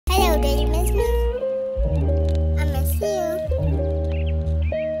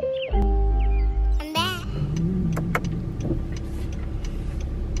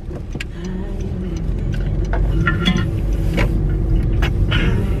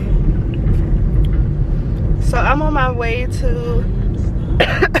So I'm on my way to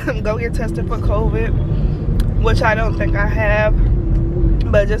go get tested for COVID, which I don't think I have,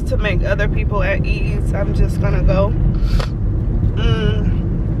 but just to make other people at ease, I'm just gonna go.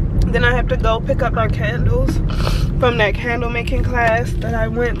 Then I have to go pick up our candles from that candle making class that I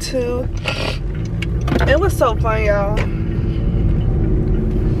went to. It was so fun, y'all.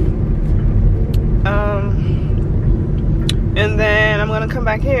 And then I'm gonna come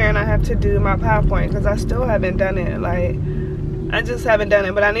back here and I have to do my PowerPoint because I still haven't done it. Like, I just haven't done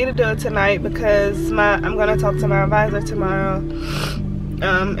it, but I need to do it tonight because I'm gonna talk to my advisor tomorrow,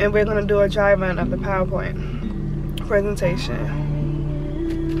 and we're gonna do a dry run of the PowerPoint presentation.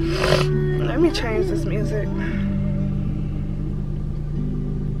 Let me change this music.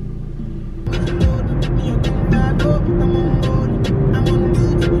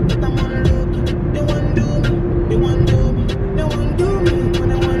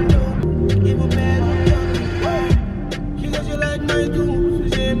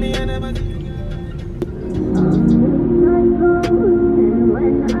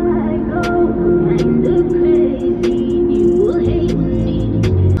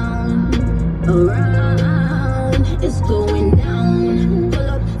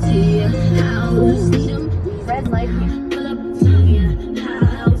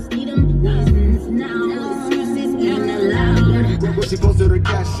 She posted her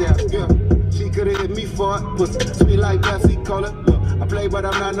cash out, yeah. She could've hit me for it. Pussy sweet like Pepsi Cola. I play, but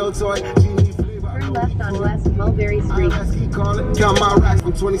I'm not no toy. She needs flavor. Turn left on West Mulberry Street. Count my racks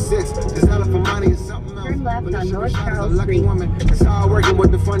from 26. It's hella for money and something else. Turn left on North Charles Street. It's all working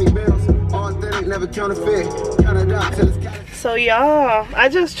with the funny bills. All things never counterfeit. Count it up till it's So y'all, I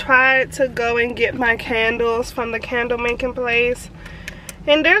just tried to go and get my candles from the candle making place,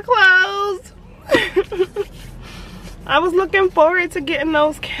 and they're closed. I was looking forward to getting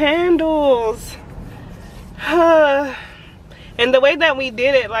those candles. And the way that we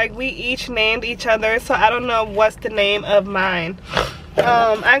did it, like, we each named each other, so I don't know what's the name of mine.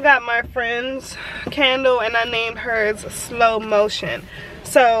 I got my friend's candle and I named hers Slow Motion.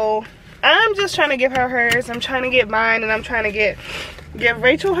 So I'm just trying to give her hers, I'm trying to get mine, and I'm trying to give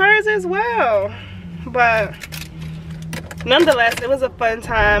Rachel hers as well. But nonetheless, it was a fun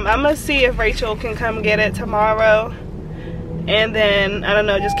time. I'm gonna see if Rachel can come get it tomorrow, and then I don't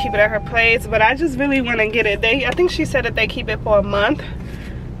know, just keep it at her place. But I just really want to get it. I think she said that they keep it for a month.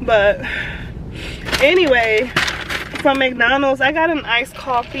 But anyway, from McDonald's I got an iced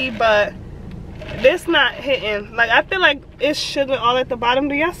coffee, but this not hitting. Like, I feel like it's sugar all at the bottom.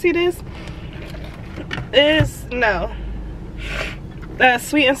 Do y'all see this? No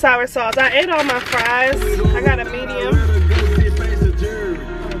sweet and sour sauce. I ate all my fries. I got a medium.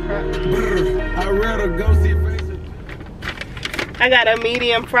 I got a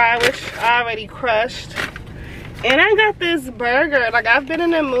medium fry, which I already crushed. And I got this burger. Like, I've been in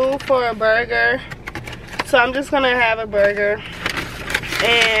the mood for a burger, so I'm just gonna have a burger.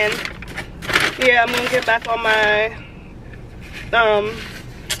 And yeah, I'm gonna get back on my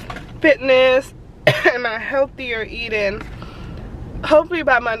fitness and my healthier eating, hopefully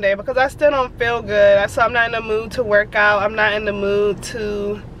by Monday, because I still don't feel good. So I'm not in the mood to work out. I'm not in the mood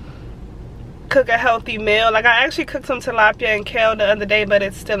to cook a healthy meal. Like, I actually cooked some tilapia and kale the other day, but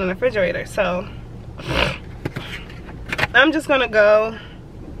it's still in the refrigerator. So I'm just gonna go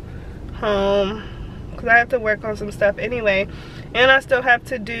home because I have to work on some stuff anyway, and I still have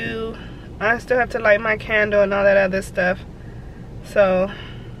to light my candle and all that other stuff. So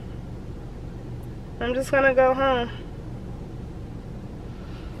I'm just gonna go home.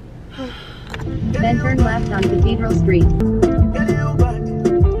 Then turn left on Cathedral Street.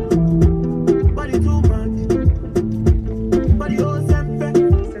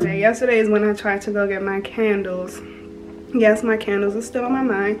 Yesterday is when I tried to go get my candles. Yes, my candles are still on my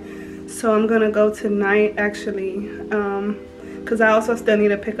mind, so I'm gonna go tonight actually, because I also still need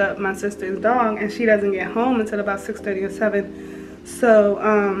to pick up my sister's dog, and she doesn't get home until about 6:30 or 7. So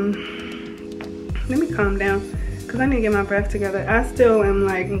let me calm down because I need to get my breath together. I still am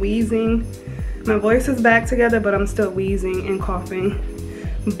like wheezing. My voice is back together, but I'm still wheezing and coughing.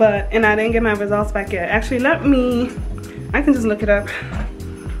 And I didn't get my results back yet. Actually, I can just look it up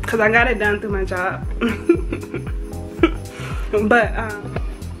because I got it done through my job. But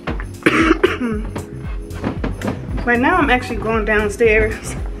right now I'm actually going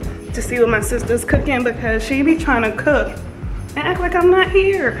downstairs to see what my sister's cooking, because she be trying to cook and act like I'm not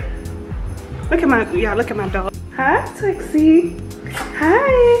here. Look at my dog. Hi, Trixie.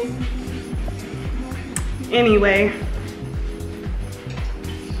 Hi. Anyway,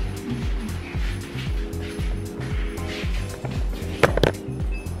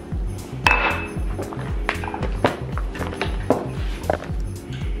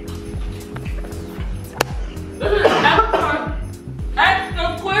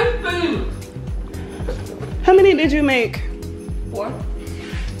 make? 4.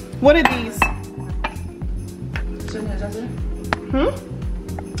 What are these? Same thing as yesterday.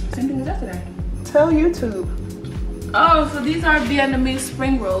 Same thing as yesterday. Tell YouTube. Oh, so these are Vietnamese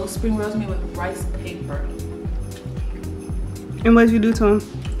spring rolls. Spring rolls made with rice paper. And what'd you do to them?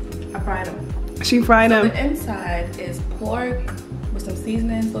 I fried them. She fried them. The inside is pork with some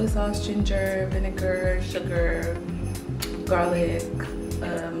seasoning, soy sauce, ginger, vinegar, sugar, garlic,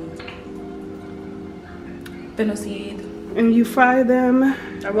 fennel seed. And you fry them.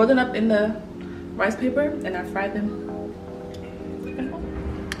 I rolled it up in the rice paper and I fried them.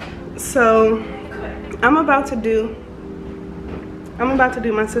 So I'm about to do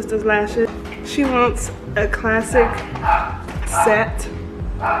my sister's lashes. She wants a classic set.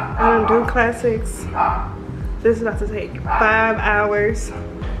 I don't do classics. This is about to take 5 hours.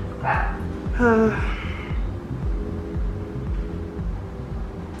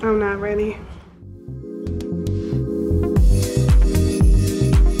 I'm not ready.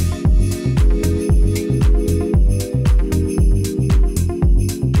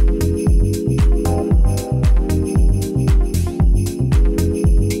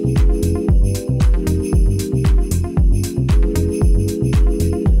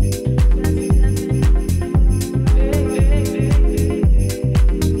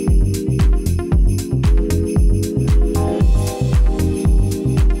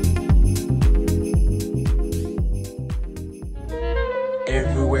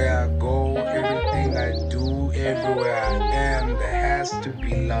 Everywhere I go, everything I do, everywhere I am, there has to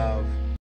be love.